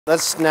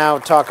Let's now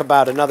talk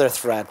about another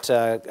threat,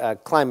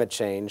 climate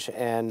change.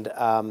 And,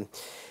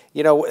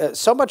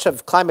 so much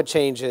of climate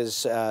change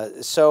is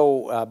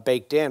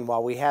baked in.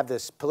 While we have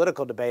this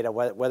political debate of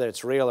whether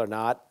it's real or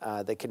not,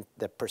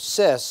 that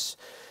persists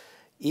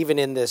even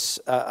in this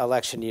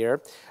election year.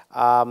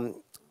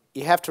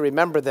 You have to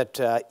remember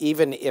that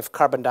even if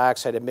carbon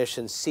dioxide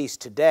emissions cease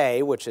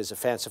today, which is a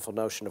fanciful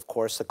notion, of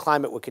course, the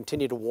climate will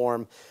continue to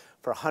warm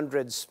for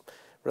hundreds,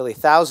 really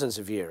thousands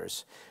of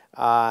years.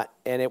 And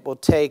it will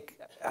take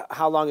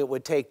how long it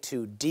would take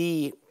to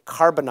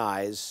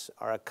decarbonize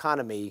our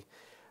economy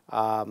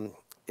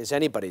is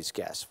anybody's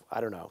guess.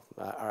 I don't know.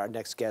 Our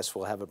next guest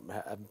will have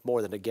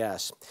more than a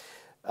guess.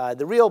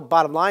 The real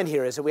bottom line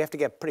here is that we have to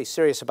get pretty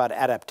serious about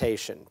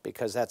adaptation,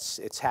 because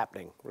it's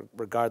happening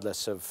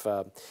regardless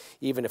of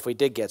even if we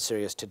did get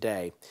serious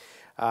today.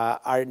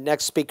 Our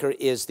next speaker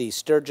is the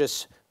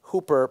Sturgis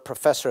Hooper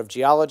Professor of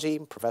Geology,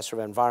 Professor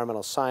of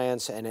Environmental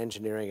Science and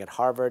Engineering at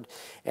Harvard,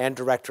 and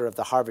Director of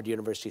the Harvard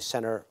University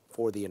Center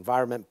for the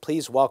Environment.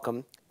 Please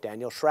welcome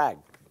Daniel Schrag.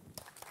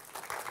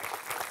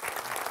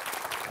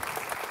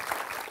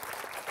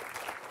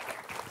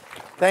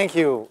 Thank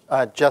you.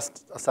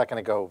 Just a second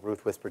ago,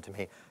 Ruth whispered to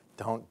me,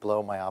 "Don't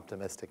blow my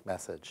optimistic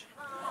message."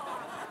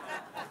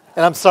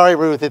 And I'm sorry,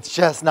 Ruth, it's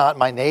just not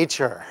my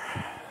nature.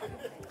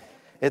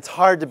 It's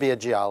hard to be a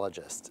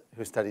geologist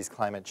who studies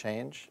climate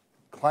change.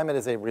 Climate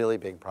is a really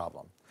big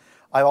problem.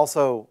 I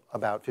also,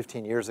 about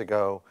 15 years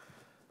ago,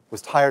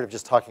 was tired of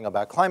just talking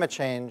about climate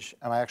change,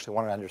 and I actually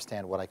wanted to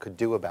understand what I could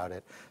do about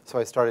it. So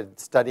I started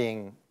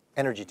studying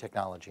energy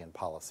technology and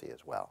policy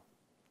as well.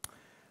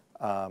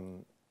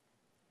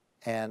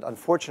 And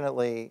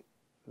unfortunately,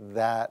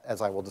 that,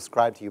 as I will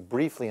describe to you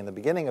briefly in the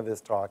beginning of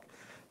this talk,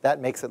 that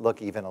makes it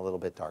look even a little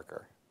bit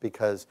darker.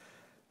 Because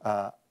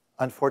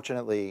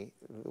unfortunately,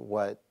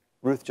 what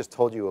Ruth just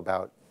told you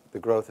about the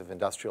growth of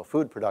industrial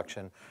food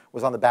production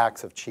was on the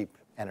backs of cheap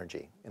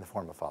energy in the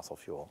form of fossil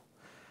fuel.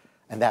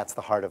 And that's the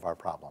heart of our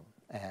problem.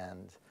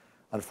 And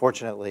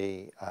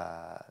unfortunately,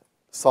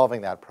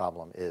 solving that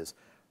problem is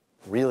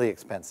really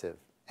expensive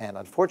and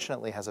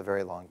unfortunately has a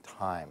very long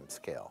time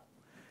scale,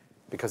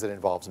 because it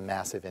involves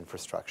massive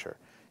infrastructure.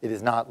 It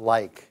is not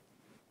like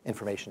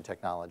information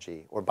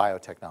technology or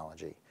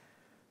biotechnology.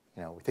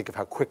 We think of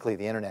how quickly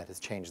the internet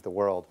has changed the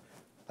world.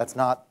 That's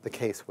not the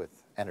case with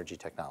energy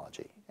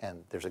technology,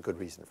 and there's a good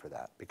reason for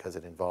that, because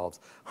it involves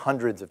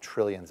hundreds of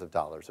trillions of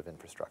dollars of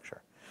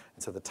infrastructure.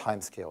 And so the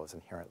time scale is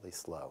inherently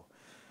slow.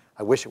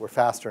 I wish it were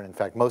faster, and in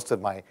fact, most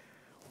of my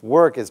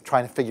work is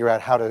trying to figure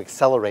out how to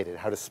accelerate it,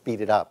 how to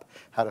speed it up,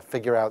 how to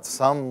figure out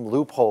some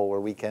loophole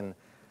where we can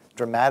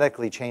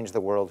dramatically change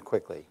the world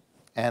quickly.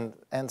 And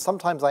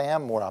sometimes I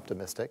am more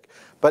optimistic.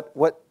 But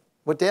what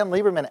Dan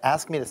Lieberman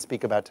asked me to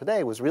speak about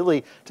today was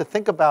really to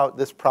think about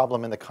this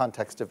problem in the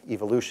context of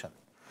evolution.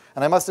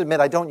 And I must admit,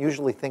 I don't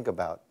usually think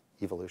about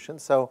evolution.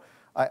 So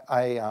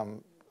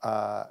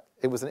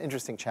it was an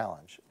interesting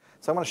challenge.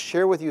 So I want to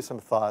share with you some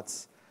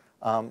thoughts.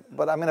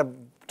 But I'm going to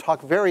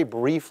talk very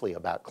briefly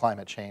about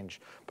climate change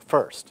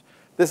first.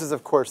 This is,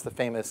 of course, the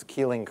famous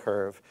Keeling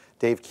curve.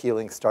 Dave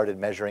Keeling started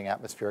measuring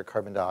atmospheric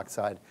carbon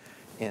dioxide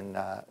in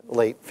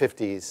late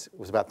 50s. It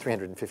was about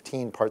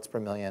 315 parts per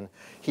million.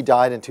 He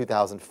died in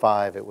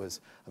 2005. It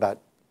was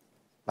about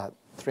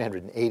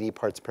 380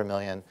 parts per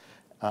million.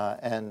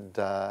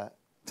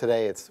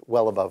 Today, it's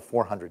well above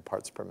 400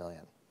 parts per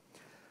million.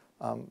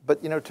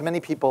 But to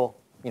many people,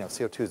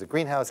 CO2 is a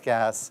greenhouse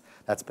gas.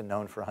 That's been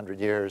known for 100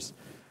 years.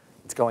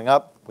 It's going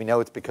up. We know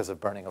it's because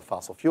of burning of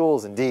fossil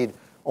fuels. Indeed,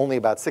 only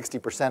about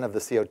 60% of the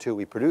CO2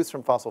 we produce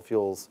from fossil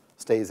fuels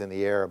stays in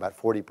the air. About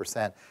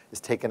 40% is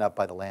taken up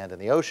by the land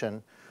and the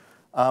ocean.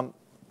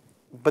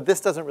 But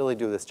this doesn't really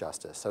do this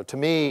justice. So to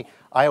me,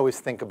 I always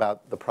think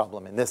about the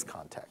problem in this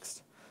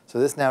context. So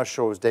this now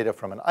shows data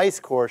from an ice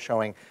core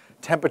showing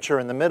temperature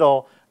in the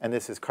middle, and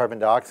this is carbon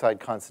dioxide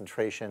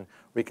concentration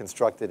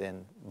reconstructed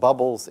in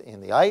bubbles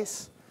in the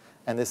ice.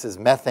 And this is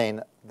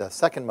methane, the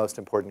second most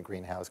important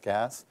greenhouse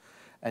gas.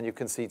 And you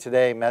can see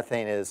today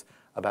methane is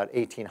about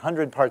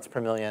 1,800 parts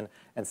per million,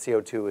 and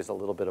CO2 is a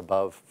little bit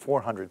above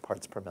 400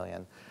 parts per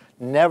million.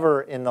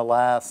 Never in the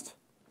last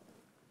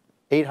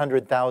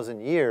 800,000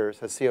 years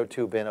has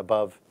CO2 been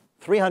above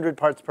 300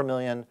 parts per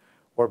million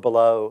or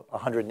below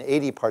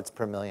 180 parts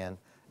per million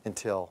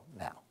until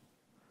now.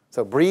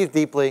 So breathe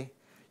deeply.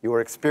 You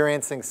are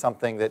experiencing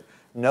something that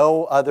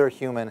no other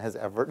human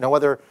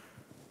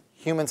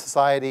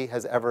society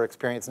has ever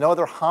experienced, no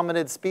other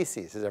hominid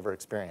species has ever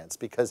experienced,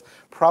 because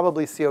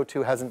probably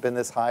CO2 hasn't been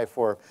this high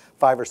for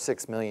 5 or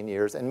 6 million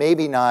years, and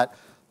maybe not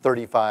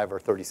 35 or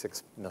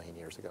 36 million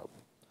years ago.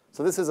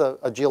 So this is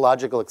a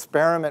geological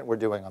experiment we're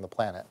doing on the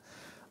planet.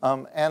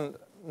 And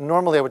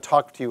normally I would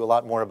talk to you a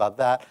lot more about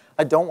that.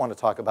 I don't want to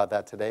talk about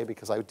that today,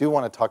 because I do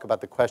want to talk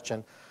about the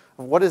question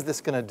of what is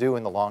this going to do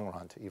in the long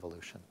run to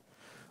evolution.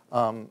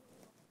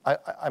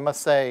 I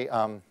must say,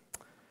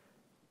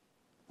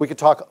 we could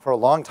talk for a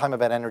long time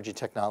about energy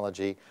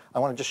technology. I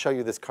want to just show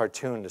you this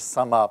cartoon to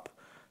sum up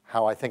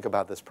how I think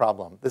about this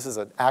problem. This is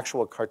an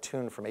actual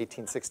cartoon from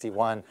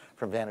 1861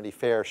 from Vanity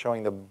Fair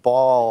showing the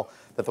ball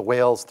that the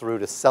whales threw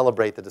to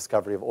celebrate the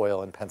discovery of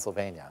oil in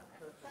Pennsylvania.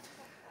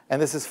 And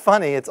this is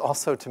funny. It's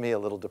also, to me, a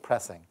little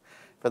depressing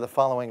for the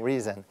following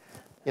reason.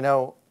 You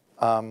know,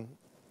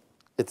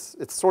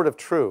 it's sort of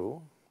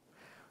true,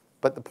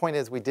 but the point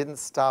is we didn't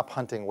stop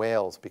hunting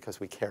whales because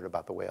we cared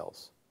about the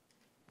whales.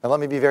 Now, let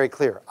me be very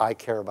clear. I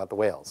care about the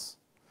whales.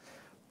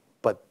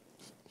 But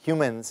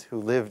humans who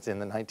lived in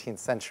the 19th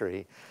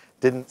century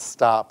didn't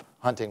stop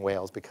hunting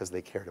whales because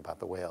they cared about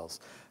the whales.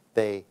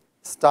 They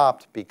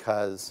stopped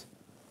because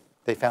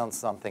they found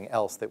something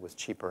else that was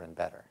cheaper and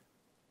better.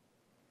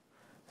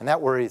 And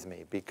that worries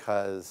me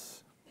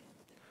because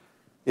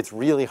it's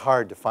really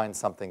hard to find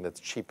something that's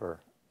cheaper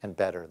and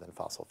better than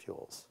fossil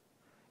fuels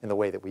in the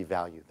way that we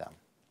value them.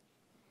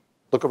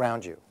 Look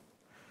around you.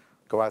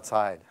 Go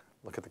outside.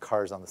 Look at the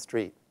cars on the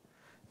street.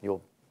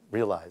 You'll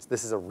realize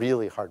this is a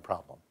really hard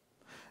problem.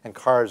 And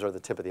cars are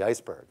the tip of the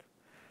iceberg.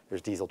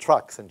 There's diesel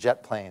trucks and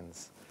jet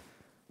planes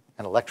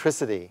and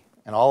electricity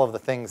and all of the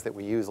things that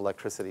we use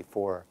electricity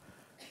for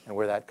and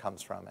where that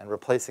comes from. And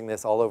replacing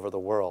this all over the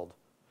world,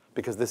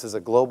 because this is a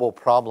global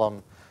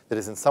problem that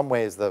is in some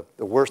ways the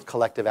worst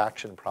collective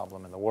action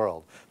problem in the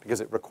world,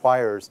 because it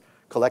requires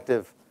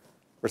collective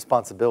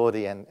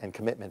responsibility and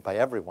commitment by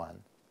everyone,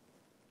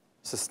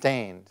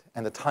 sustained,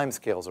 and the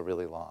timescales are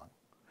really long.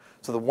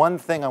 So the one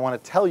thing I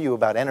want to tell you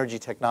about energy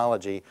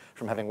technology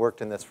from having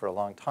worked in this for a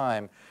long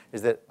time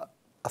is that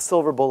a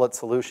silver bullet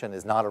solution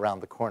is not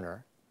around the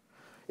corner.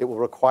 It will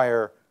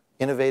require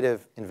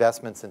innovative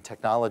investments in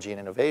technology and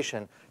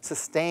innovation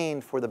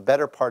sustained for the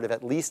better part of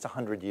at least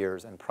 100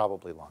 years and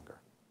probably longer.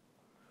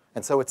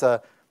 And so it's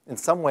in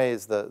some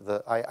ways,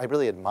 I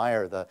really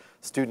admire the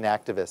student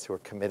activists who are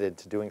committed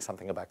to doing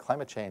something about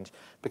climate change,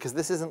 because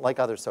this isn't like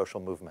other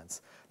social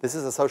movements. This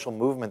is a social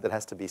movement that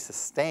has to be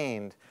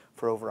sustained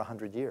for over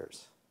 100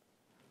 years.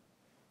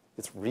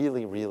 It's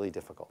really, really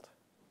difficult.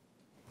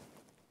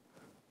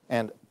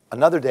 And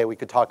another day we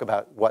could talk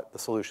about what the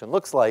solution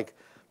looks like,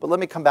 but let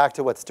me come back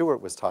to what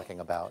Stuart was talking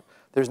about.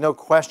 There's no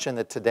question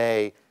that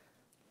today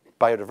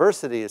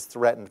biodiversity is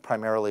threatened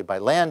primarily by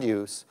land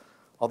use,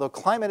 although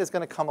climate is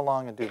going to come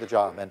along and do the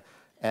job.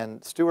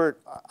 And Stuart,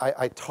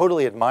 I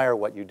totally admire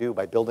what you do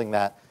by building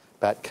that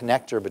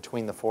connector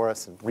between the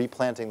forests and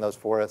replanting those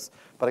forests.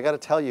 But I got to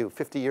tell you,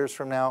 50 years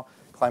from now,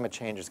 climate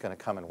change is going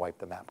to come and wipe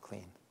the map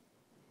clean.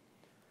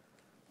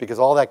 Because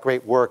all that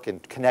great work in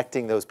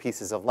connecting those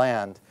pieces of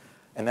land,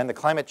 and then the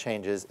climate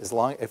changes,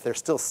 if they're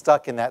still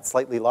stuck in that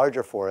slightly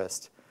larger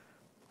forest,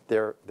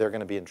 they're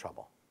going to be in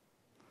trouble.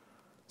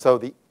 So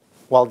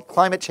while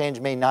climate change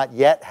may not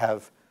yet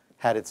have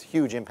had its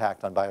huge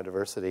impact on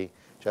biodiversity,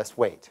 just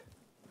wait.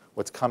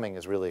 What's coming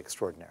is really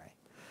extraordinary.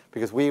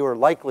 Because we were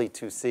likely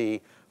to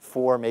see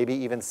 4, maybe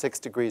even 6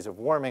 degrees of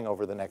warming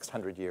over the next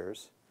 100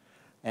 years.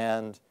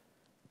 And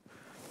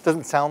it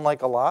doesn't sound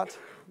like a lot,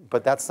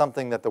 but that's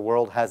something that the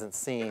world hasn't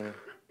seen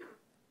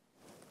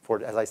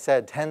for, as I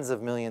said, tens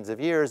of millions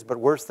of years. But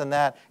worse than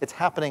that, it's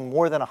happening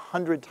more than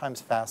 100 times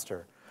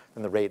faster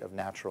than the rate of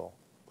natural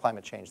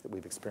climate change that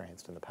we've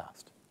experienced in the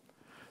past.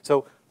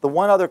 So the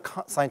one other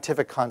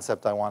scientific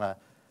concept I want to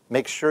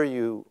make sure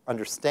you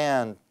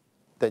understand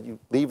that you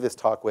leave this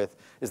talk with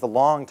is the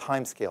long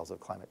timescales of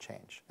climate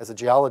change. As a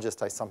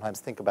geologist, I sometimes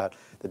think about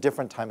the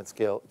different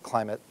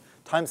climate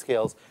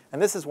timescales,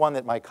 and this is one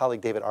that my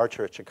colleague David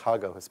Archer at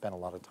Chicago has spent a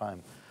lot of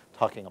time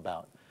talking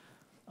about.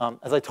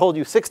 As I told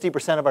you,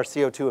 60% of our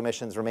CO2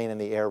 emissions remain in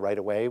the air right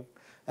away,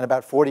 and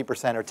about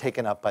 40% are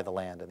taken up by the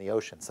land and the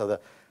ocean. So the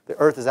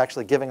Earth is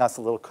actually giving us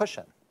a little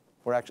cushion.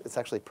 It's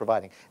actually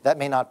providing. That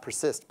may not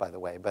persist, by the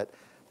way,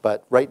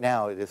 but right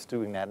now it is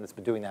doing that, and it's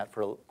been doing that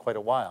for quite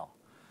a while.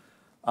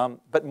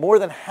 But more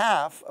than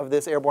half of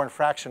this airborne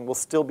fraction will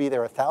still be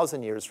there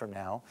 1,000 years from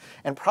now,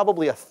 and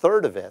probably a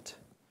third of it,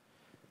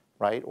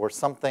 right, or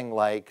something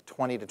like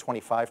 20 to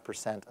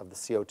 25% of the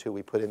CO2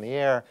 we put in the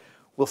air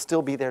will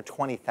still be there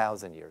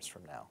 20,000 years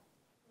from now.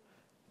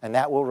 And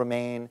that will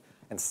remain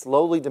and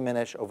slowly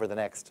diminish over the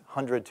next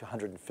 100 to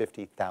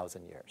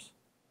 150,000 years.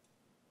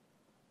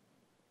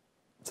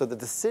 So the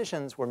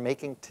decisions we're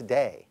making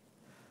today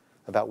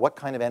about what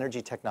kind of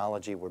energy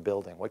technology we're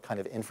building, what kind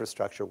of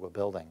infrastructure we're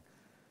building,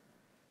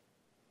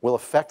 will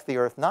affect the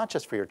Earth not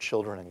just for your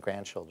children and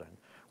grandchildren.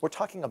 We're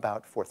talking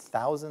about for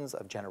thousands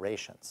of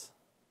generations.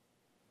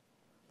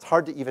 It's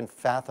hard to even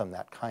fathom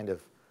that kind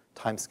of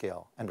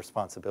timescale and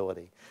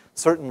responsibility.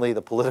 Certainly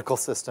the political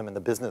system and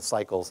the business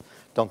cycles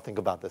don't think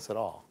about this at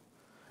all.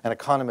 And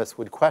economists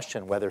would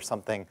question whether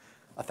something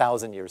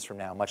 1,000 years from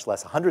now, much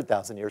less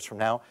 100,000 years from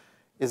now,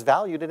 is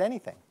valued at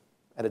anything.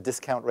 At a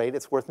discount rate,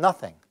 it's worth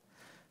nothing.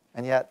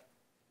 And yet,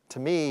 to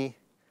me,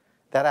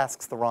 that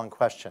asks the wrong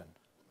question.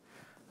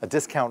 A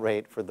discount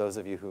rate, for those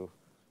of you who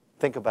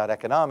think about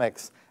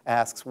economics,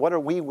 asks, what are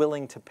we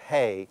willing to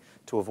pay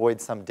to avoid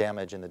some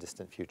damage in the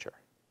distant future?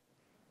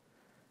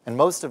 And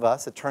most of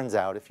us, it turns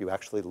out, if you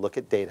actually look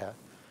at data,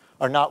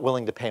 are not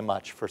willing to pay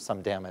much for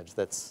some damage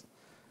that's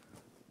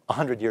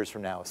 100 years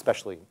from now,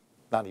 especially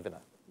not even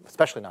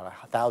especially not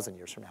 1,000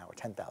 years from now or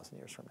 10,000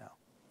 years from now.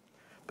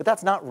 But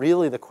that's not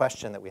really the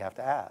question that we have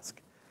to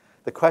ask.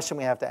 The question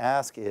we have to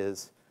ask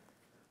is,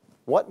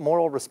 what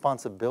moral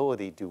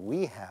responsibility do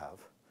we have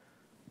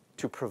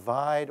to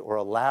provide or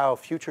allow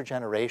future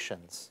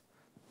generations,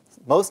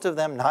 most of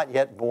them not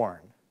yet born,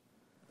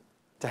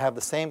 to have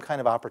the same kind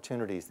of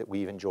opportunities that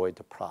we've enjoyed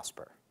to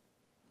prosper?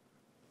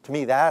 To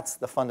me, that's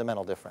the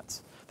fundamental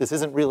difference. This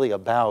isn't really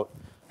about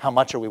how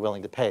much are we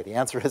willing to pay. The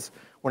answer is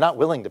we're not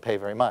willing to pay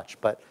very much,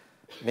 but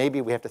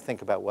maybe we have to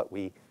think about what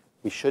we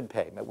should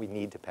pay, what we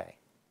need to pay,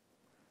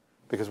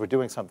 because we're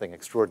doing something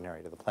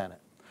extraordinary to the planet.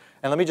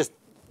 And let me just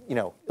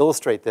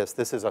illustrate this.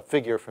 This is a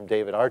figure from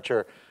David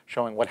Archer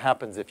showing what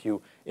happens if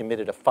you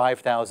emitted a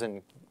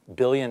 5,000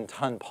 billion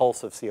ton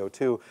pulse of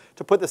CO2.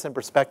 To put this in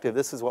perspective,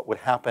 this is what would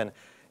happen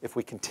if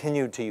we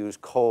continued to use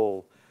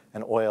coal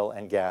and oil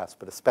and gas,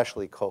 but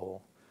especially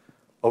coal,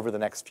 over the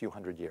next few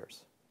hundred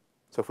years.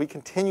 So if we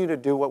continue to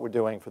do what we're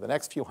doing for the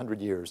next few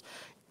hundred years,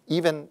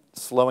 even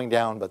slowing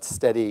down but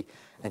steady,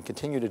 and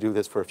continue to do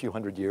this for a few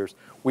hundred years,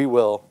 we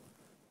will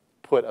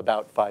put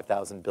about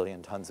 5,000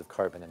 billion tons of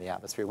carbon in the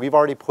atmosphere. We've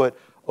already put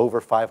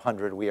over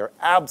 500. We are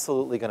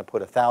absolutely going to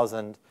put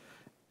 1,000.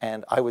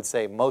 And I would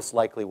say most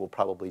likely we'll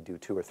probably do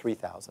 2,000 or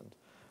 3,000.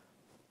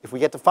 If we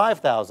get to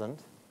 5,000,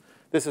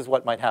 this is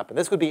what might happen.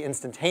 This would be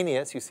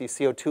instantaneous. You see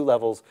CO2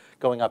 levels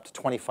going up to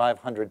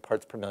 2,500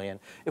 parts per million.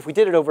 If we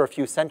did it over a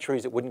few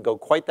centuries, it wouldn't go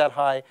quite that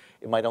high.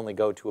 It might only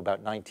go to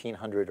about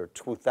 1,900 or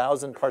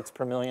 2,000 parts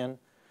per million.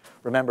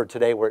 Remember,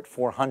 today we're at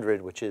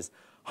 400, which is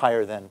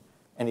higher than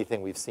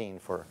anything we've seen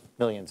for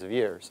millions of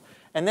years.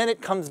 And then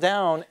it comes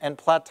down and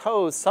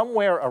plateaus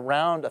somewhere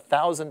around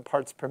 1,000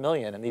 parts per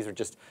million. And these are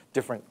just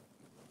different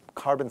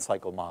carbon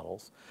cycle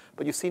models.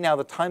 But you see now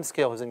the time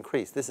scale has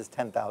increased. This is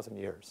 10,000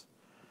 years.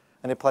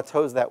 And it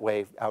plateaus that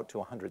way out to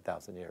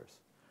 100,000 years.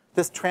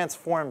 This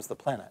transforms the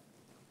planet.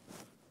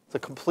 It's a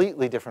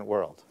completely different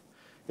world.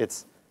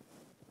 It's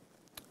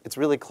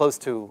really close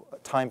to a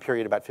time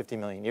period about 50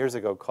 million years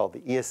ago called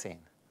the Eocene,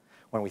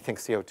 when we think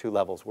CO2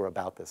 levels were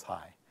about this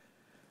high.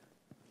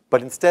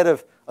 But instead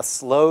of a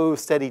slow,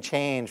 steady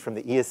change from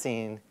the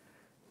Eocene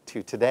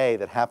to today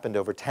that happened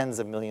over tens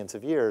of millions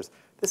of years,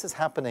 this is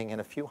happening in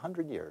a few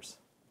hundred years,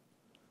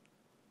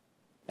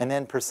 and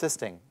then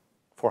persisting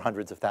for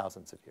hundreds of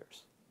thousands of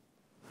years.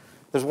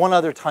 There's one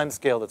other time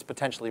scale that's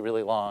potentially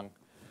really long,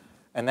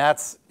 and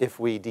that's if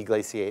we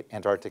deglaciate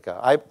Antarctica.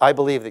 I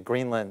believe that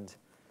Greenland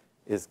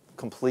is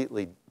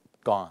completely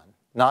gone.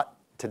 Not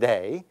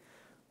today,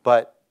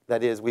 but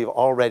that is, we've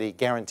already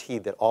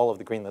guaranteed that all of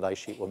the Greenland ice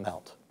sheet will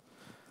melt.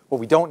 What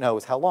we don't know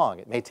is how long.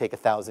 It may take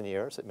 1,000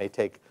 years. It may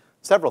take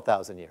several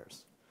thousand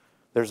years.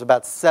 There's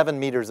about 7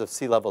 meters of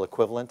sea level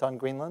equivalent on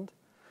Greenland.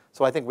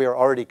 So I think we are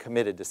already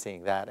committed to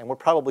seeing that. And we're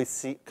probably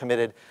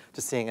committed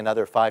to seeing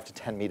another 5 to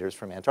 10 meters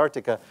from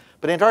Antarctica.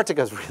 But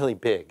Antarctica is really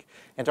big.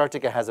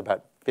 Antarctica has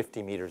about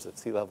 50 meters of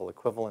sea level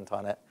equivalent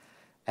on it,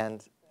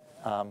 and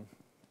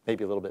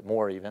maybe a little bit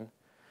more even.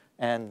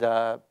 And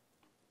the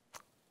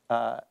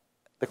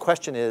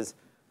question is,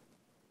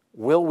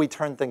 will we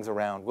turn things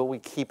around? Will we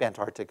keep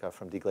Antarctica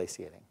from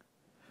deglaciating?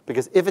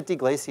 Because if it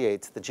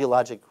deglaciates, the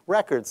geologic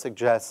record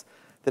suggests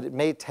that it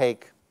may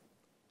take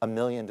 1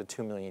 million to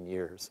 2 million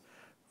years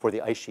for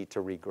the ice sheet to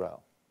regrow.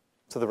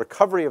 So the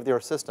recovery of the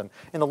Earth system,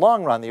 in the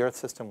long run, the Earth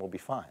system will be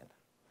fine.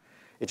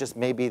 It just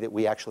may be that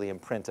we actually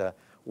imprint a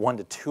 1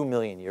 to 2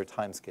 million year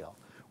time scale,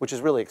 which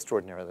is really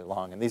extraordinarily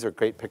long. And these are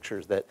great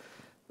pictures that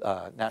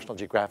National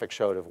Geographic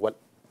showed of what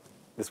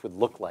this would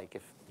look like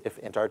if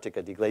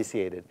Antarctica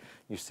deglaciated.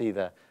 You see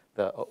the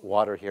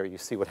water here. You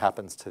see what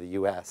happens to the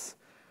US,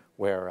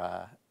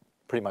 where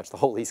pretty much the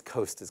whole East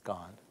Coast is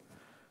gone.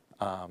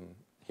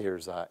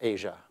 Here's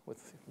Asia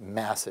with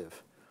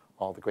massive,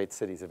 all the great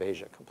cities of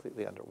Asia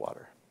completely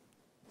underwater.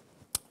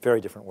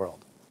 Very different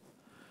world.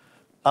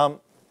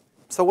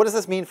 So what does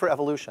this mean for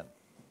evolution?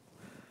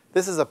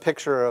 This is a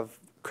picture of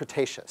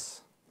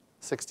Cretaceous,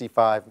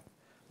 65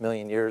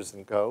 million years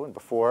ago and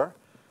before.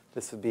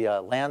 This would be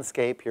a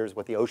landscape. Here's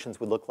what the oceans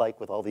would look like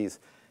with all these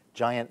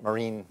giant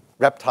marine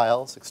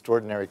reptiles,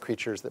 extraordinary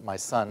creatures that my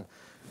son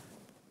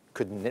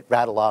could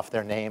rattle off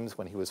their names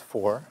when he was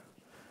 4.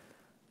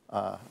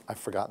 I've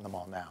forgotten them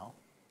all now.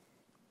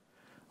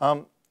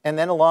 And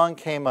then along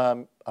came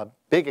a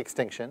big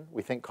extinction,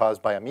 we think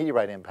caused by a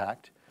meteorite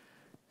impact.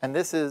 And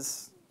this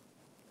is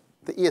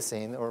the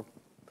Eocene, or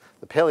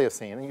the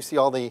Paleocene. And you see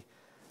all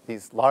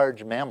these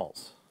large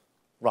mammals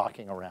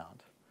rocking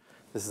around.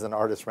 This is an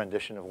artist's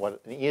rendition of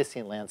what an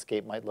Eocene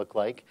landscape might look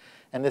like.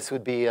 And this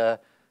would be, the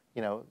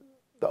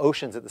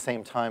oceans at the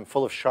same time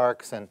full of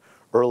sharks and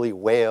early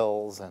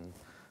whales and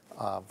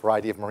a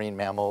variety of marine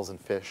mammals and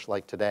fish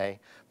like today.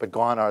 But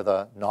gone are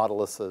the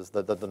nautiluses,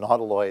 the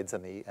nautiloids,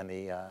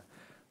 and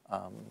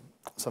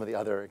some of the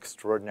other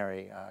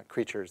extraordinary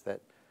creatures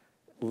that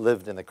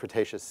lived in the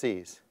Cretaceous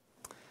seas.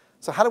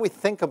 So how do we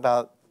think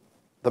about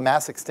the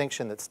mass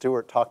extinction that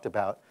Stuart talked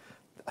about?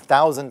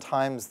 1,000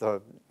 times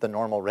the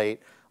normal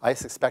rate. I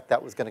suspect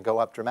that was going to go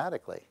up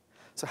dramatically.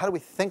 So how do we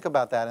think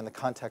about that in the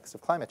context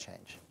of climate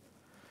change?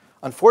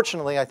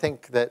 Unfortunately, I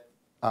think that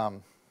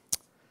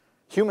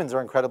Humans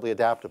are incredibly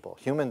adaptable.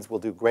 Humans will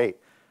do great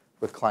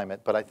with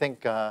climate, but I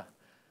think it's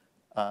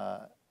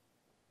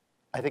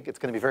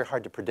going to be very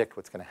hard to predict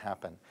what's going to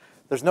happen.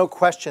 There's no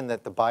question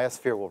that the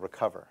biosphere will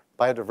recover.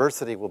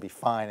 Biodiversity will be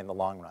fine in the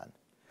long run.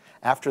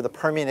 After the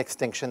Permian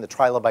extinction, the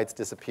trilobites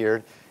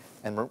disappeared,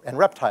 and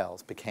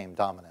reptiles became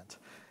dominant.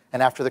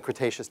 And after the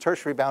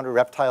Cretaceous-Tertiary boundary,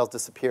 reptiles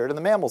disappeared, and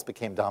the mammals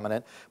became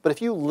dominant. But if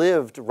you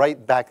lived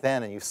right back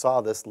then and you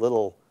saw this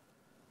little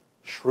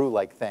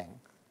shrew-like thing,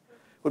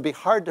 it would be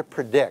hard to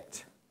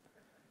predict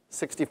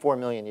 64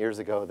 million years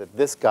ago that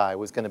this guy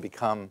was going to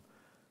become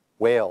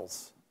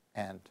whales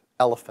and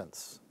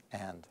elephants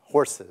and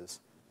horses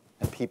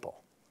and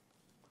people,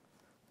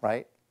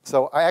 right?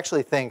 So I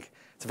actually think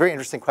it's a very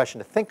interesting question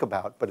to think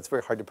about, but it's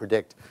very hard to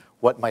predict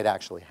what might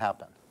actually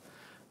happen.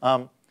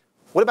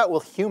 What about will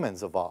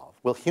humans evolve?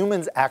 Will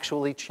humans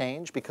actually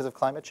change because of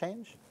climate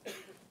change?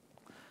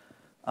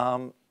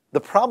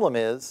 The problem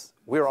is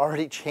we're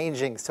already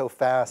changing so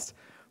fast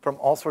from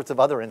all sorts of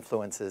other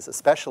influences,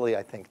 especially,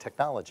 I think,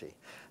 technology.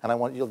 And I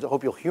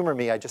hope you'll humor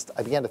me. I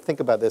began to think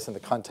about this in the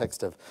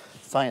context of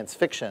science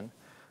fiction.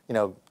 You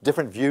know,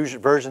 different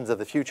versions of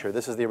the future.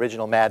 This is the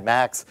original Mad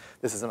Max.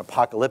 This is an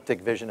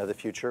apocalyptic vision of the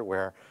future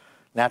where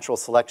natural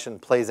selection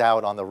plays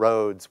out on the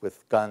roads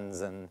with guns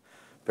and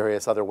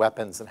various other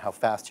weapons and how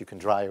fast you can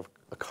drive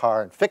a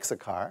car and fix a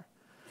car.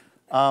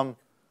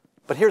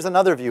 But here's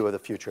another view of the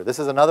future. This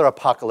is another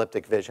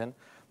apocalyptic vision.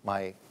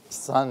 My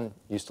son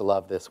used to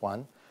love this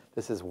one.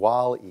 This is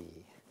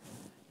Wall-E,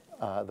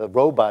 the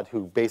robot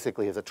who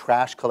basically is a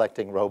trash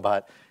collecting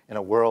robot in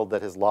a world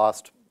that has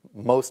lost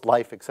most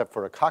life except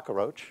for a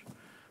cockroach,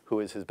 who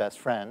is his best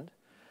friend.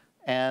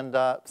 And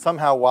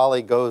somehow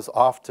Wall-E goes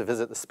off to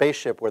visit the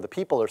spaceship where the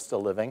people are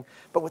still living.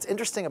 But what's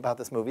interesting about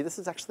this movie, this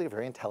is actually a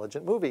very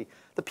intelligent movie.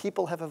 The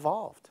people have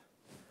evolved.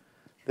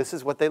 This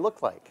is what they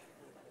look like.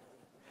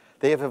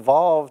 They have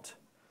evolved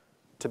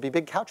to be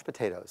big couch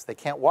potatoes. They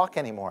can't walk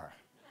anymore.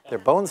 Their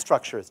bone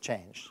structure has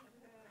changed.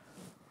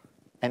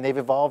 And they've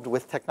evolved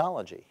with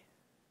technology,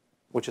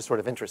 which is sort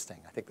of interesting.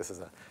 I think this is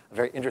a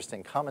very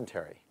interesting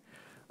commentary.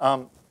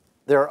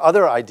 There are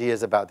other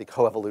ideas about the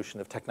coevolution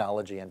of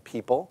technology and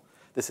people.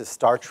 This is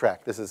Star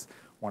Trek. This is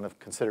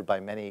considered by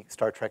many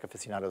Star Trek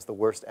aficionados the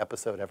worst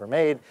episode ever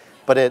made.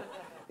 But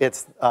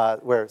it's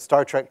where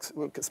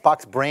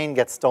Spock's brain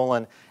gets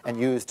stolen and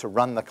used to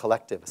run the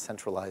collective, a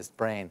centralized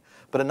brain.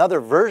 But another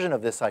version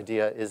of this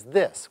idea is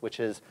this, which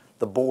is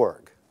the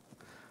Borg.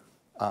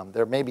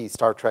 There may be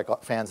Star Trek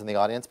fans in the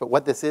audience, but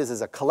what this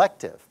is a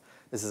collective.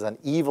 This is an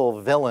evil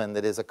villain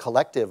that is a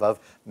collective of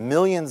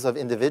millions of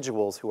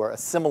individuals who are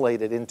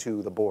assimilated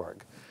into the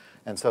Borg.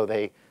 And so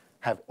they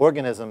have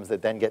organisms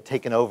that then get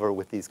taken over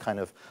with these kind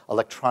of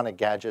electronic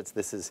gadgets.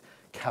 This is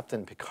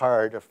Captain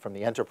Picard from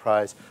the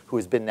Enterprise, who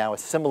has been now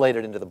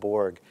assimilated into the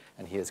Borg,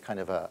 and he is kind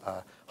of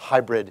a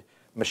hybrid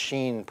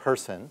machine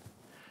person.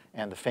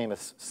 And the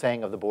famous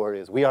saying of the Borg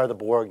is, "We are the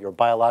Borg, your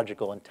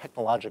biological and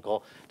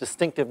technological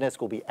distinctiveness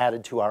will be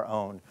added to our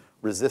own.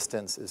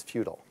 Resistance is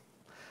futile."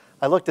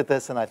 I looked at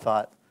this and I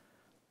thought,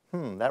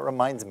 that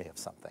reminds me of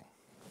something.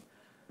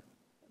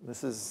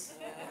 This is,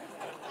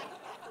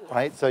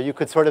 right? So you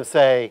could sort of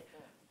say,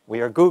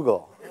 we are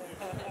Google.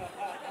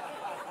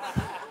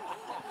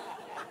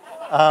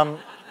 But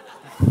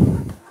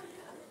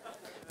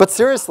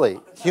seriously,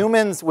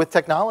 humans with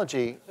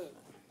technology,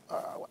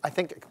 I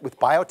think with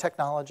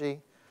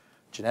biotechnology,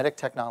 genetic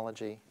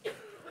technology,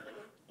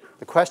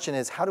 the question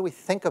is, how do we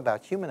think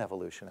about human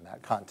evolution in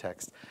that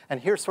context?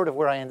 And here's sort of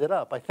where I ended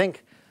up. I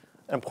think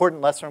an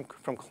important lesson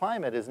from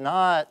climate is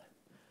not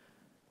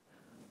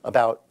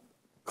about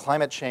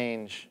climate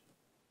change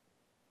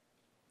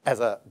as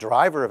a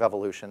driver of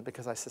evolution,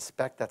 because I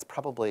suspect that's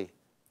probably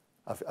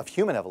of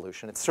human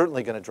evolution. It's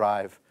certainly going to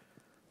drive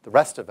the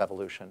rest of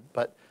evolution.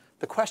 But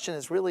the question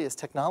is really, is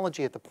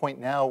technology at the point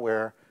now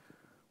where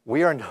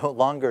we are no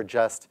longer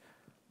just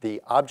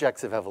the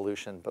objects of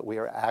evolution, but we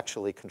are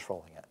actually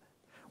controlling it?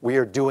 We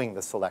are doing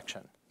the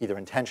selection, either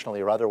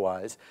intentionally or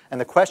otherwise. And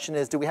the question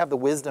is, do we have the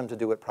wisdom to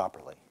do it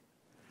properly?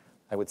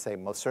 I would say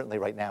most certainly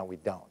right now we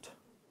don't.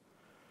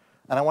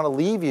 And I want to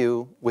leave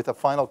you with a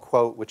final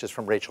quote, which is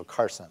from Rachel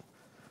Carson.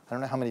 I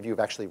don't know how many of you have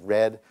actually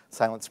read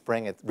Silent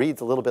Spring. It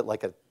reads a little bit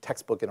like a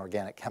textbook in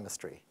organic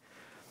chemistry.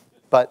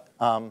 But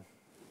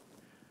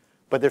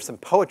there's some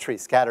poetry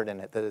scattered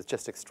in it that is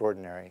just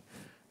extraordinary.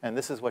 And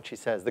this is what she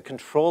says: "The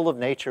control of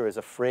nature is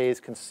a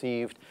phrase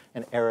conceived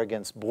in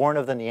arrogance, born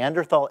of the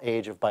Neanderthal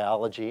age of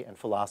biology and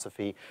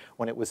philosophy,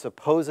 when it was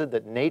supposed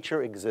that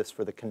nature exists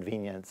for the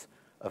convenience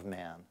of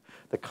man.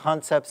 The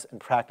concepts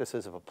and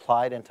practices of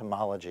applied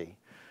entomology,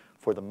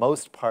 for the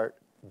most part,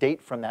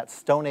 date from that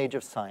stone age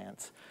of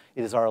science.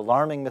 It is our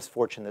alarming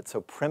misfortune that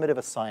so primitive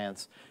a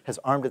science has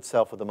armed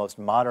itself with the most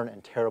modern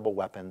and terrible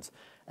weapons,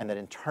 and that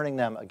in turning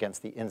them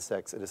against the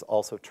insects, it has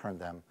also turned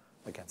them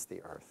against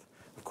the earth."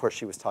 Of course,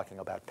 she was talking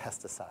about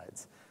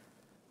pesticides,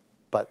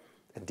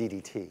 and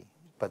DDT.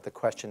 But the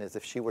question is,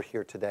 if she were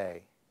here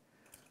today,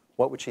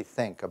 what would she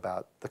think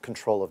about the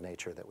control of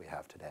nature that we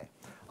have today?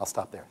 I'll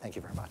stop there. Thank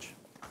you very much.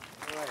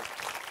 All right.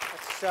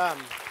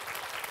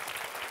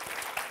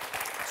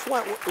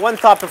 One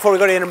thought before we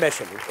go to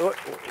intermission.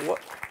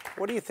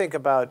 What do you think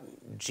about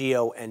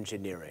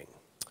geoengineering?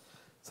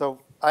 So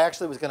I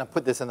actually was going to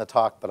put this in the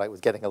talk, but I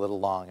was getting a little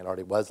long. It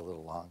already was a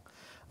little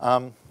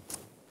long.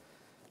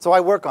 So I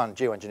work on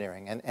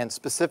geoengineering, and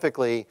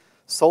specifically,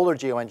 solar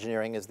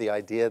geoengineering is the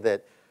idea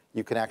that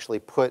you can actually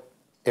put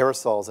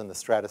aerosols in the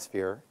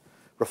stratosphere,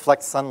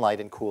 reflect sunlight,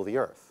 and cool the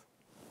Earth.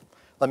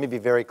 Let me be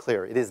very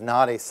clear. It is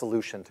not a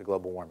solution to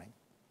global warming.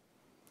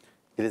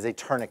 It is a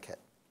tourniquet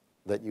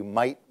that you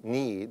might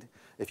need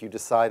if you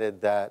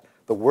decided that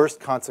the worst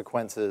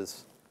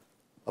consequences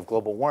of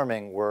global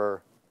warming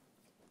were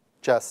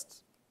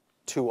just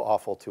too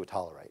awful to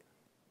tolerate.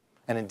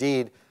 And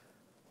indeed,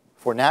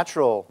 for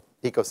natural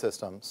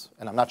ecosystems,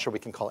 and I'm not sure we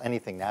can call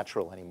anything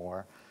natural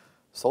anymore,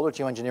 solar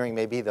geoengineering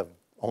may be the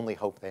only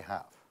hope they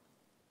have.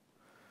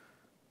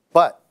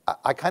 But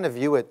I kind of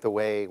view it the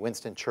way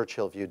Winston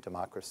Churchill viewed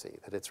democracy,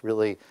 that it's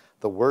really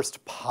the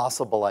worst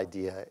possible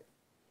idea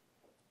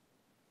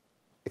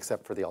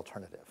except for the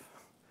alternative.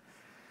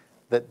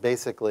 That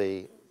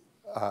basically,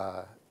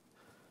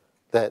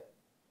 that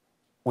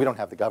we don't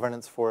have the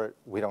governance for it,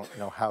 we don't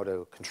know how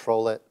to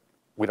control it,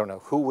 we don't know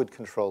who would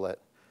control it,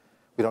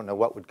 we don't know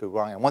what would go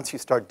wrong. And once you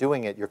start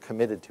doing it, you're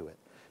committed to it.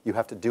 You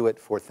have to do it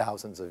for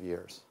thousands of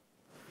years.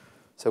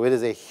 So it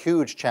is a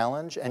huge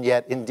challenge, and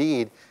yet,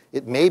 indeed,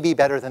 it may be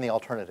better than the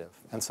alternative.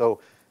 And so,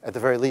 at the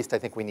very least, I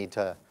think we need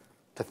to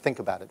think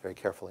about it very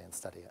carefully and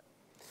study it.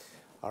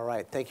 All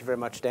right. Thank you very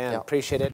much, Dan. Yeah. Appreciate it.